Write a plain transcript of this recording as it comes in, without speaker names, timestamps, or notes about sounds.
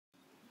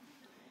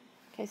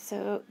Okay,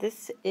 so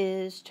this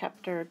is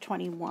chapter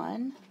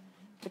 21,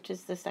 which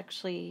is the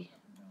sexually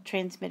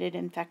transmitted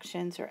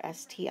infections or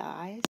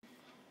STIs.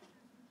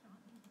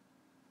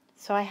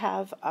 So I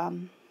have,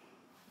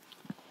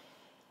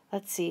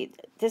 let's see,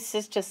 this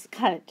is just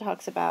kind of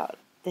talks about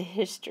the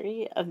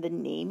history of the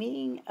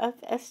naming of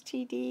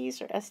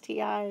STDs or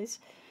STIs.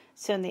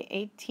 So in the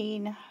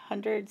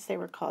 1800s, they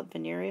were called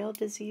venereal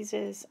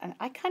diseases, and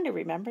I kind of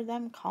remember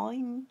them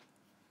calling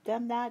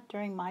them that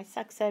during my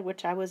sex ed,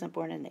 which I wasn't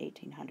born in the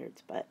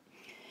 1800s, but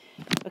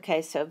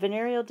okay, so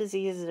venereal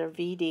diseases or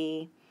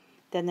VD,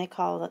 then they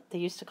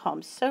used to call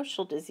them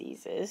social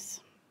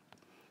diseases.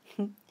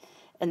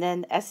 And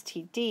then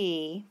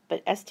STD,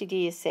 but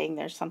STD is saying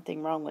there's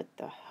something wrong with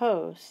the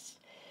host,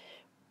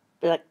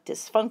 like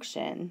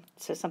dysfunction,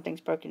 so something's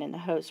broken in the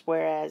host,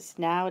 whereas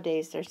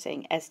nowadays they're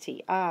saying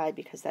STI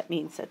because that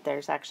means that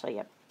there's actually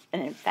an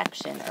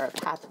infection or a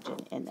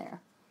pathogen in there.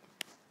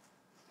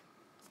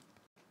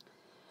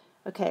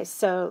 Okay,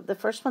 so the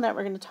first one that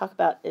we're going to talk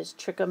about is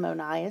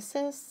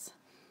trichomoniasis.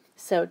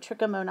 So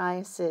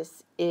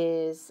trichomoniasis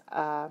is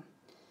a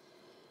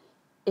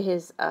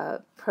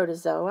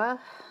protozoa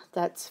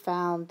that's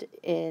found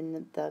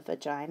in the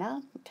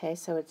vagina. Okay,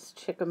 so it's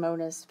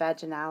Trichomonas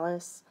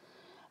vaginalis.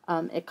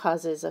 It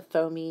causes a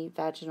foamy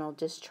vaginal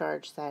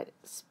discharge that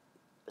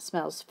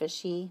smells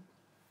fishy.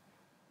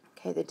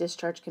 Okay, the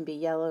discharge can be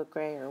yellow,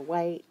 gray, or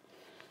white.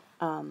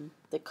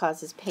 That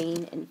causes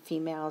pain in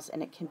females,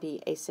 and it can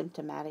be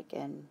asymptomatic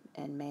in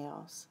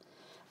males.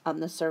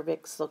 The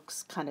cervix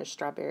looks kind of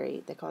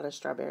strawberry. They call it a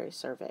strawberry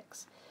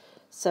cervix.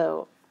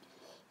 So,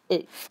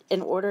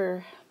 in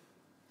order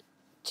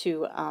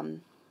to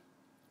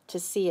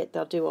see it,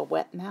 they'll do a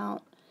wet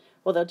mount.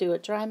 Well, they'll do a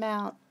dry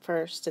mount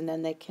first, and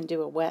then they can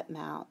do a wet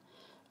mount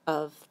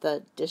of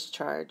the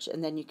discharge,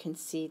 and then you can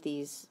see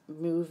these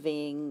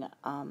moving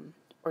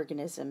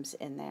organisms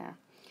in there.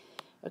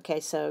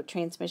 Okay, so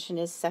transmission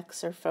is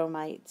sex or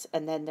fomites,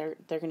 and then they're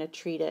going to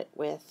treat it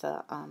with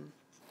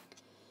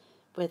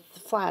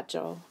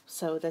flagell.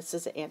 So this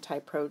is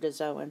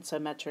antiprotozoan, so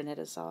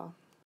metronidazole.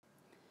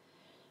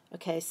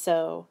 Okay,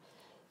 so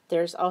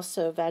there's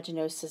also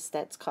vaginosis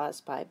that's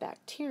caused by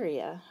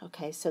bacteria.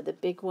 Okay, so the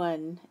big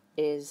one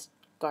is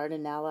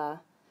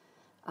Gardnerella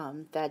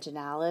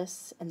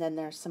vaginalis, and then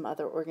there's some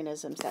other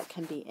organisms that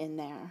can be in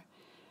there.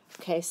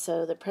 Okay,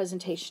 so the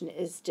presentation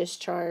is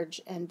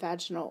discharge and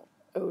vaginal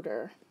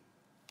odor.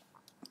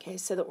 Okay,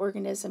 so the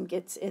organism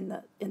gets in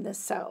the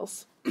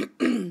cells.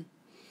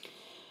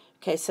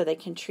 Okay, so they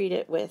can treat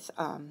it with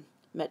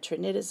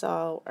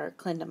metronidazole or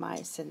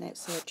clindamycin,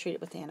 so they treat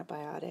it with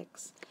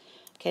antibiotics.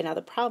 Okay, now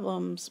the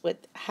problems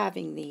with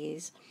having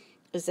these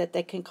is that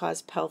they can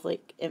cause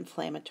pelvic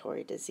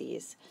inflammatory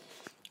disease.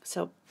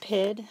 So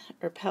PID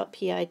or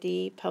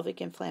PID,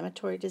 pelvic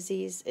inflammatory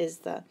disease, is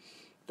the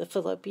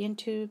fallopian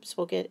tubes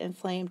will get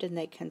inflamed and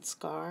they can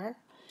scar.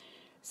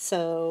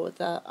 So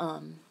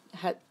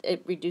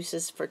it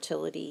reduces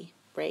fertility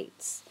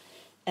rates.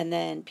 And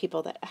then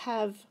people that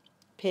have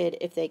PID,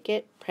 if they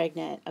get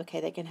pregnant,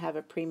 okay, they can have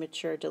a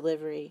premature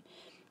delivery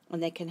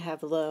and they can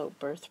have low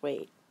birth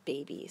weight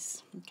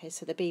babies. Okay,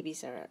 so the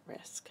babies are at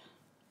risk.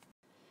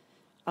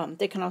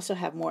 They can also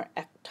have more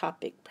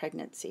ectopic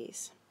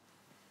pregnancies.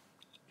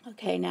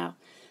 Okay, now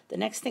the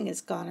next thing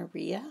is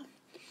gonorrhea.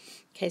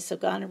 Okay, so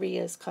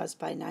gonorrhea is caused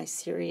by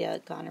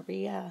Neisseria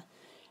gonorrhea.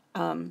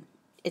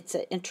 It's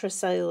an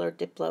intracellular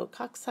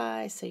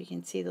diplococci, so you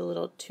can see the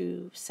little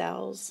two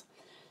cells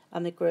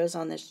that grows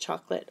on this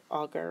chocolate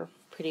agar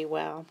pretty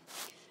well.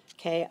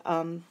 Okay,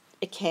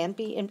 it can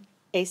be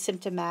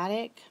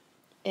asymptomatic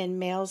in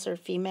males or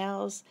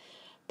females,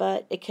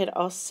 but it could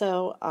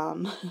also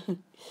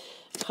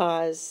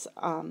cause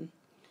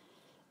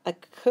a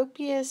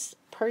copious,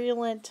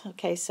 purulent,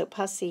 okay, so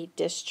pussy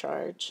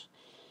discharge.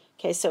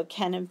 Okay, so it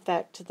can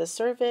infect the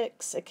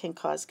cervix, it can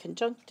cause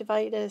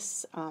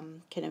conjunctivitis,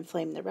 can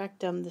inflame the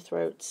rectum, the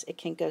throats, it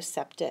can go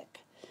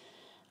septic.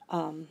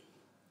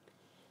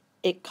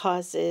 It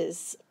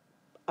causes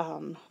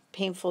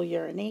painful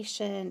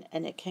urination,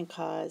 and it can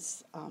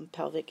cause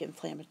pelvic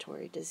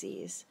inflammatory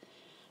disease.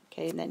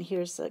 Okay, and then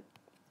here's the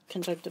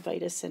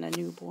conjunctivitis in a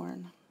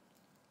newborn.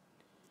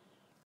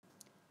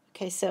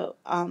 Okay, so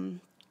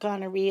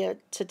gonorrhea,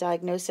 to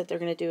diagnose it, they're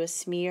going to do a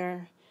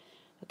smear.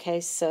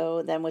 Okay,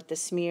 so then with the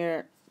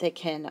smear, they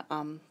can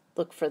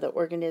look for the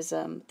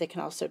organism. They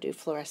can also do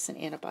fluorescent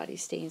antibody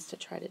stains to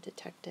try to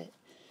detect it.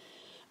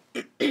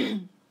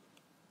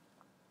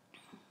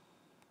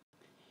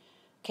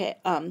 Okay,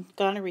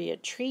 gonorrhea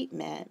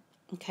treatment.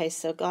 Okay,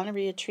 so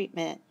gonorrhea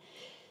treatment.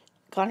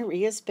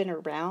 Gonorrhea's been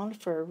around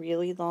for a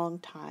really long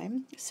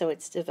time, so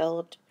it's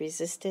developed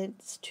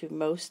resistance to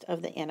most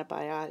of the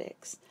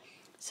antibiotics.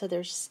 So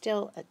there's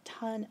still a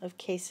ton of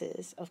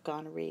cases of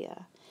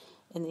gonorrhea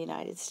in the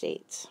United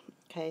States.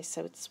 Okay,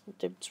 so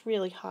it's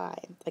really high.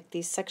 Like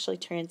these sexually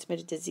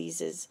transmitted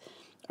diseases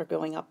are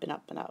going up and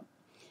up and up.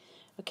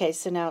 Okay,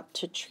 so now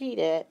to treat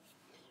it,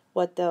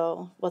 what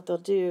they'll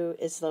do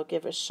is they'll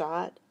give a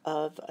shot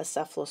of a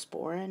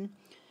cephalosporin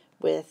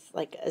with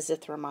like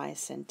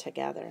azithromycin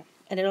together,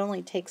 and it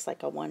only takes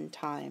like a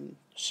one-time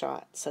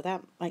shot. So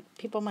that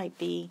people might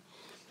be,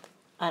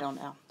 I don't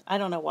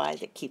know why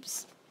that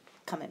keeps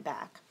coming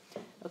back.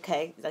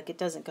 Okay, like it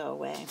doesn't go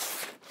away.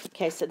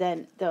 Okay, so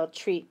then they'll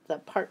treat the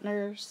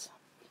partners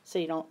so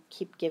you don't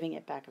keep giving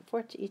it back and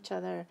forth to each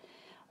other.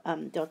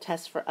 They'll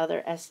test for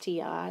other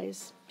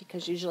STIs,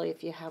 because usually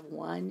if you have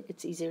one,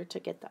 it's easier to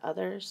get the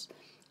others.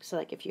 So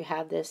like if you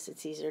have this,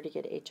 it's easier to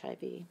get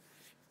HIV.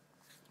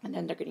 And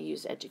then they're going to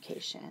use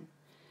education.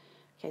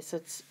 Okay, so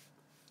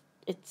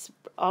it's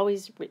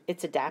always,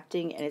 it's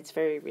adapting, and it's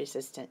very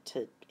resistant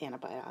to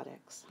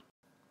antibiotics.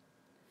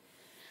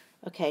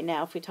 Okay,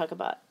 now if we talk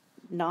about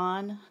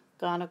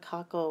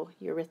non-gonococcal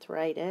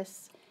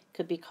urethritis,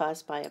 could be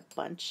caused by a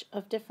bunch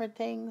of different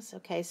things.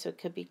 Okay, so it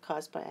could be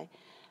caused by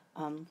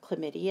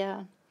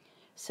chlamydia.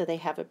 So they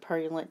have a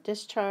purulent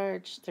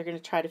discharge. They're going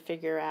to try to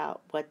figure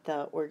out what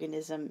the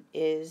organism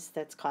is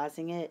that's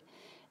causing it,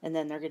 and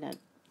then they're going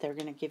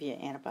to give you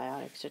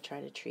antibiotics to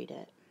try to treat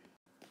it.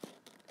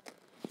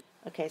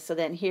 Okay, so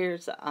then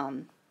here's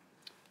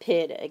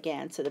PID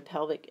again, so the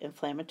pelvic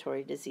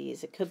inflammatory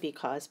disease. It could be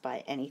caused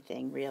by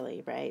anything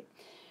really, right?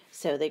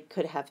 So they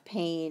could have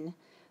pain.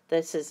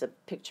 This is a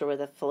picture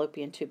with a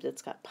fallopian tube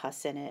that's got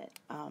pus in it.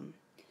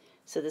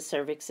 So the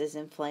cervix is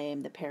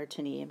inflamed, the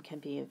peritoneum can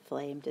be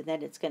inflamed, and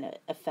then it's going to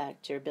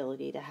affect your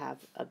ability to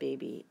have a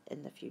baby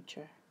in the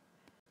future.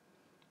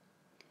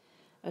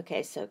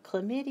 Okay, so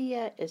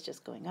chlamydia is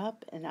just going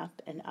up and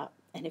up and up.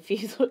 And if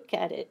you look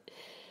at it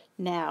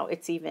now,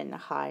 it's even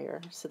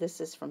higher. So this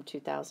is from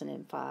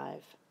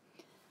 2005.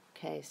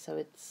 Okay, so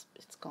it's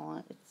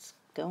going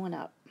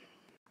up.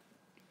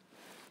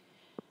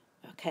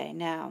 Okay,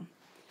 now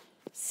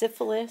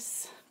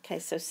syphilis. Okay,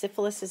 so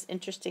syphilis is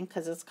interesting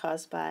because it's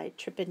caused by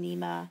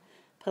Treponema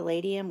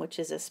pallidum, which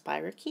is a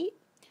spirochete.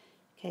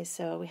 Okay,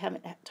 so we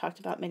haven't talked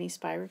about many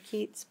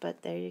spirochetes,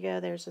 but there you go,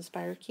 there's a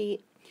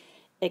spirochete.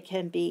 It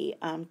can be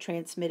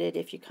transmitted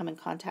if you come in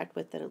contact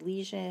with a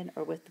lesion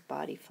or with the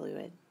body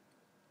fluid.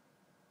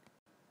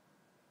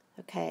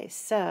 Okay,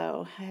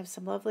 so I have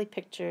some lovely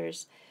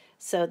pictures.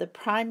 So the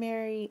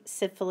primary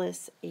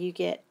syphilis, you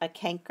get a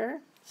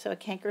canker. So a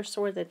canker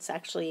sore that's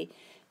actually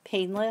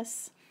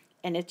painless,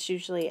 and it's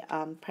usually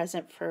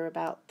present for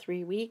about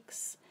 3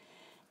 weeks.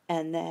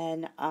 And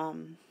then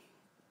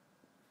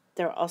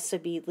there'll also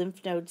be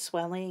lymph node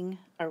swelling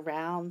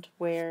around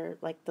where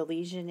like the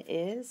lesion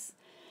is.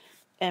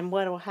 And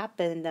what will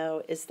happen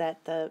though is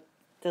that the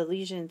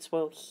lesions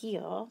will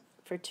heal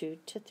for 2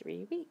 to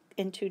 3 weeks,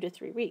 in 2 to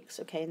 3 weeks,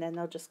 okay, and then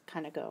they'll just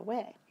kind of go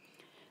away.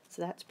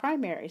 So that's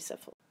primary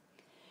syphilis.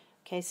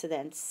 Okay, so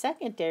then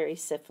secondary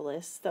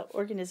syphilis, the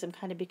organism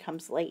kind of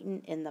becomes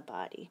latent in the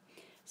body.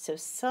 So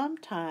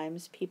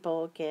sometimes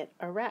people get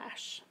a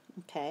rash,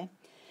 okay,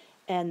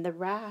 and the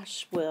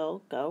rash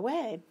will go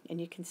away,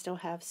 and you can still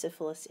have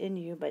syphilis in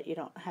you, but you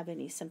don't have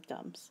any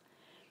symptoms.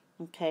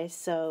 Okay,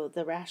 so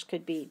the rash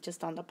could be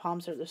just on the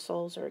palms or the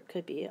soles, or it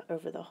could be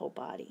over the whole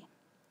body.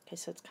 Okay,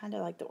 so it's kind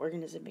of like the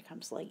organism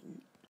becomes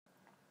latent.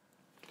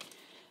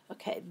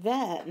 Okay,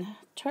 then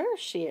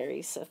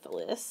tertiary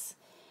syphilis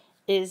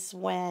is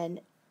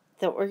when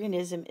the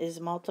organism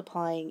is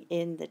multiplying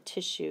in the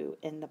tissue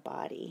in the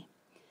body.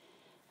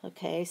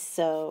 Okay,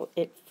 so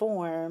it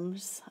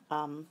forms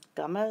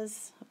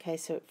gummas. Okay,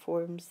 so it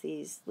forms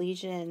these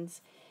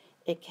lesions.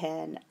 It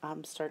can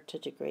start to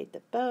degrade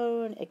the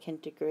bone. It can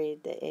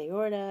degrade the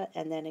aorta,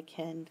 and then it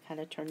can kind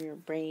of turn your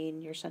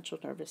brain, your central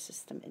nervous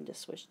system into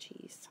Swiss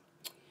cheese.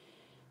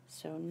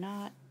 So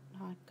not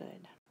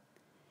good.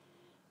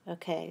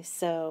 Okay,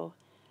 so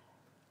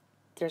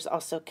there's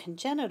also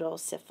congenital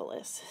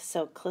syphilis.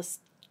 So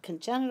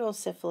congenital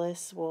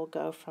syphilis will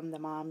go from the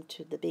mom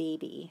to the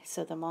baby.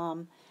 So the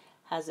mom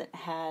hasn't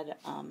had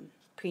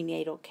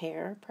prenatal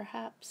care,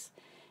 perhaps,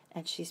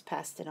 and she's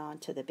passed it on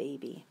to the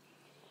baby.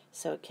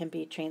 So it can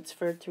be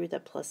transferred through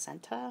the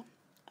placenta.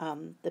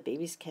 The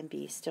babies can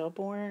be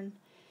stillborn.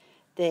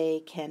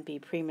 They can be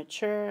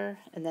premature,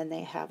 and then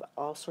they have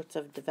all sorts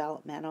of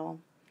developmental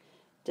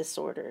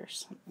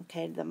disorders.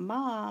 Okay, the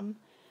mom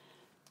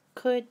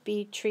could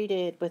be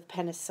treated with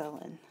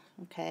penicillin,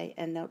 okay,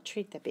 and they'll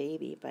treat the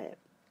baby, but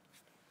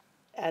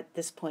at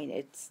this point,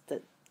 it's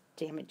the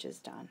damage is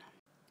done.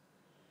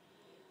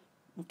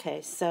 Okay,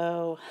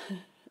 so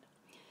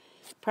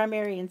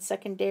primary and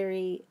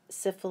secondary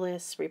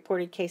syphilis,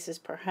 reported cases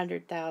per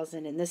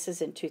 100,000, and this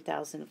is in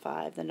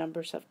 2005. The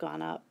numbers have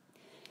gone up.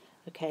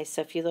 Okay,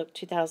 so if you look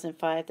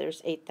 2005,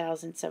 there's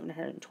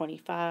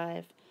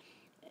 8,725.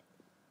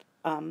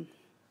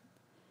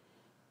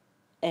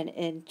 And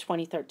in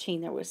 2013,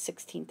 there was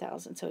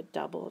 16,000, so it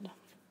doubled.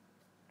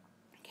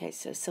 Okay,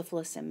 so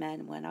syphilis in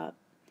men went up.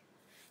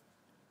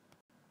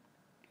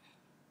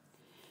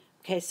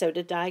 Okay, so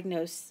to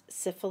diagnose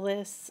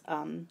syphilis,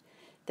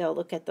 they'll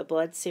look at the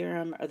blood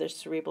serum or the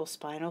cerebral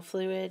spinal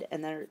fluid,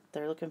 and they're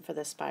looking for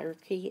the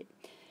spirochete.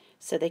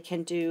 So they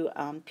can do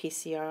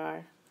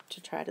PCR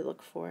to try to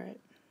look for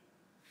it.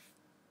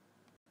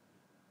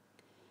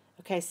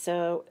 Okay,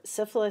 so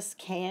syphilis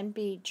can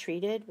be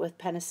treated with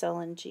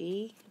penicillin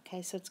G.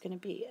 Okay, so it's going to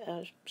be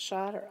a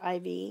shot or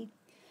IV.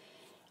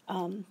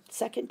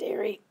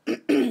 Secondary,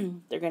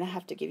 they're going to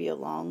have to give you a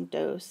long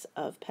dose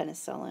of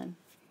penicillin.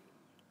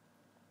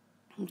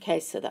 Okay,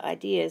 so the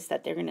idea is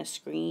that they're going to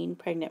screen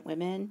pregnant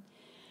women,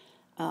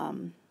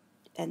 and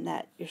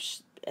that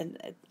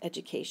and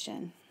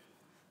education.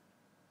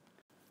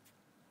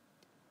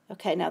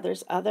 Okay, now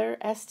there's other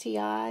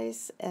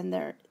STIs, and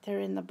they're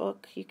in the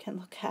book. You can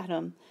look at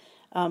them.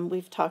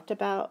 We've talked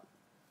about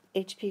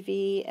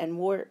HPV and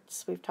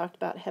warts. We've talked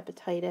about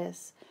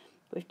hepatitis.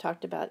 We've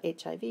talked about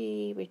HIV.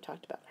 We've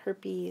talked about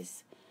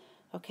herpes.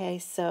 Okay,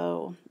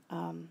 so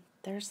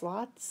there's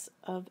lots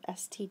of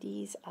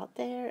STDs out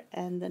there,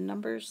 and the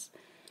numbers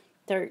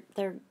they're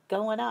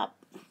going up,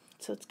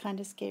 so it's kind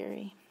of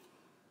scary.